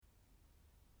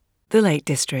The Lake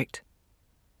District.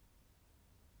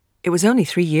 It was only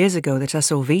 3 years ago that I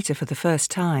saw Vita for the first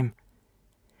time.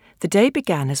 The day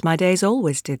began as my days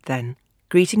always did then,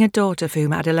 greeting a daughter for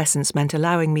whom adolescence meant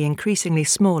allowing me increasingly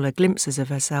smaller glimpses of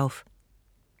herself.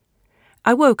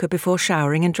 I woke her before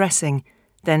showering and dressing,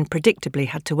 then predictably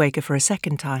had to wake her for a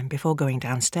second time before going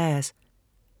downstairs.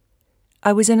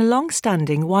 I was in a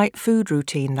long-standing white food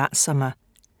routine that summer,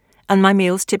 and my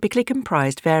meals typically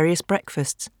comprised various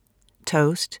breakfasts: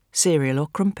 toast, cereal or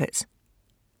crumpets.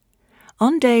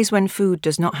 On days when food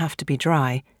does not have to be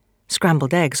dry,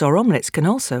 scrambled eggs or omelettes can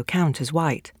also count as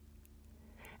white.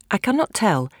 I cannot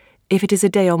tell if it is a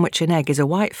day on which an egg is a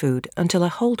white food until I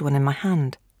hold one in my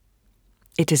hand.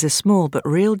 It is a small but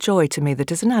real joy to me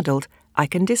that as an adult I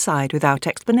can decide without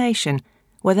explanation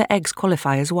whether eggs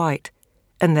qualify as white,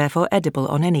 and therefore edible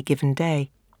on any given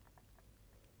day.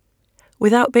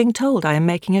 Without being told I am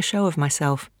making a show of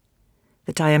myself,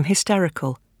 that I am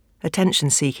hysterical,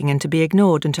 attention-seeking and to be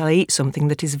ignored until I eat something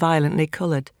that is violently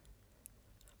coloured.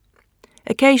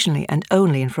 Occasionally, and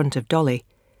only in front of Dolly,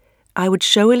 I would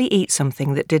showily eat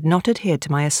something that did not adhere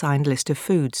to my assigned list of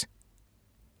foods.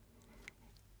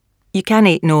 "You can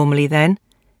eat normally then.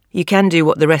 You can do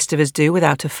what the rest of us do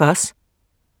without a fuss."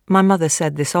 My mother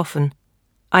said this often.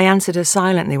 I answered her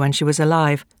silently when she was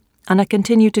alive, and I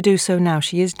continue to do so now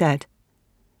she is dead.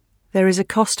 There is a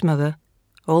cost, Mother,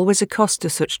 always a cost to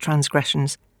such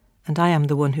transgressions, and I am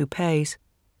the one who pays.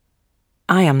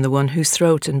 I am the one whose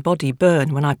throat and body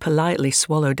burn when I politely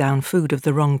swallow down food of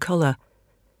the wrong colour.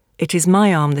 It is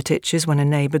my arm that itches when a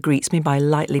neighbour greets me by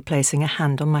lightly placing a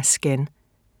hand on my skin.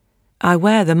 I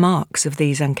wear the marks of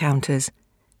these encounters,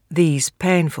 these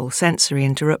painful sensory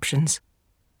interruptions.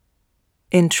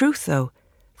 In truth, though,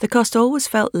 the cost always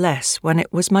felt less when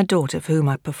it was my daughter for whom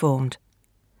I performed,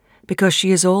 because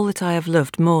she is all that I have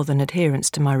loved more than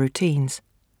adherence to my routines.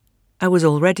 I was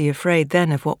already afraid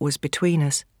then of what was between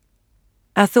us.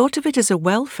 I thought of it as a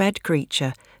well-fed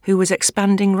creature who was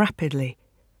expanding rapidly,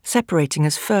 separating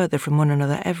us further from one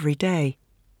another every day.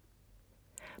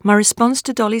 My response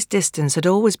to Dolly's distance had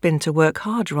always been to work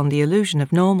harder on the illusion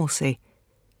of normalcy.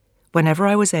 Whenever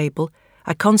I was able,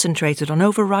 I concentrated on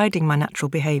overriding my natural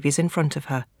behaviours in front of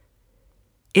her.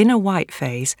 In a white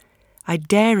phase, I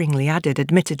daringly added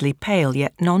admittedly pale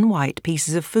yet non-white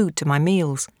pieces of food to my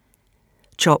meals: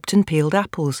 chopped and peeled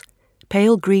apples,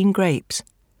 pale green grapes,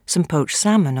 some poached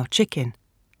salmon or chicken.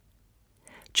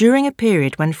 During a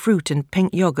period when fruit and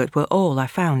pink yoghurt were all I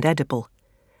found edible,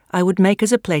 I would make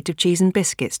us a plate of cheese and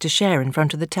biscuits to share in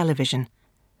front of the television,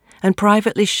 and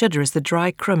privately shudder as the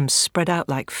dry crumbs spread out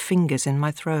like fingers in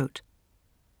my throat.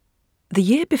 The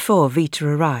year before Vita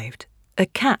arrived, a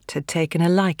cat had taken a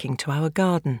liking to our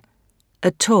garden, a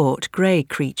taut grey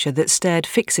creature that stared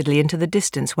fixedly into the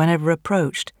distance whenever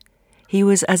approached. He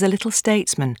was as a little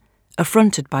statesman,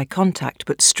 affronted by contact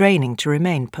but straining to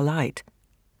remain polite.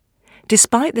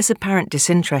 Despite this apparent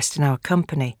disinterest in our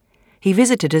company, he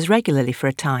visited us regularly for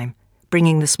a time,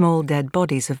 bringing the small dead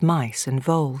bodies of mice and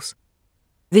voles.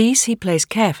 These he placed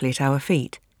carefully at our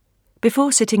feet,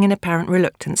 before sitting in apparent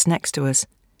reluctance next to us,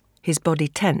 his body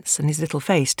tense and his little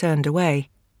face turned away.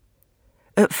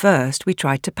 At first we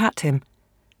tried to pat him,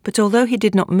 but although he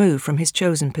did not move from his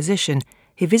chosen position,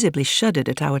 he visibly shuddered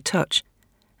at our touch,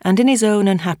 and in his own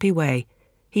unhappy way,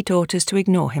 he taught us to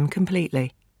ignore him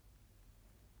completely.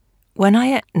 When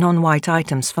I ate non-white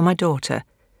items for my daughter,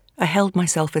 I held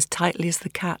myself as tightly as the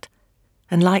cat,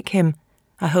 and like him,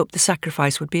 I hoped the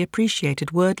sacrifice would be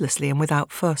appreciated wordlessly and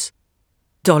without fuss.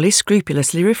 Dolly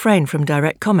scrupulously refrained from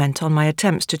direct comment on my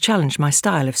attempts to challenge my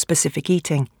style of specific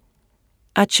eating.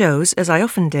 I chose, as I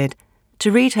often did,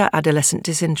 to read her adolescent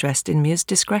disinterest in me as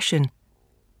discretion.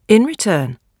 In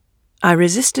return, I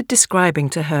resisted describing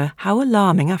to her how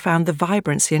alarming I found the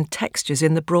vibrancy and textures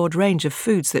in the broad range of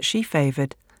foods that she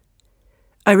favoured.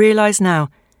 I realise now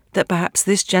that perhaps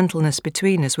this gentleness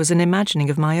between us was an imagining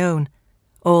of my own,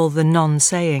 all the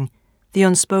non-saying, the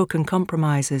unspoken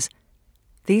compromises.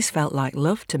 These felt like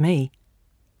love to me.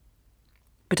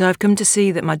 But I've come to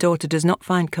see that my daughter does not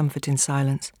find comfort in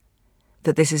silence,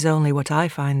 that this is only what I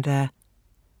find there.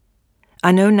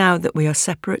 I know now that we are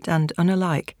separate and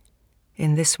unalike,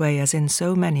 in this way as in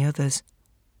so many others.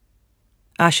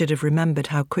 I should have remembered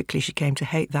how quickly she came to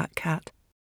hate that cat.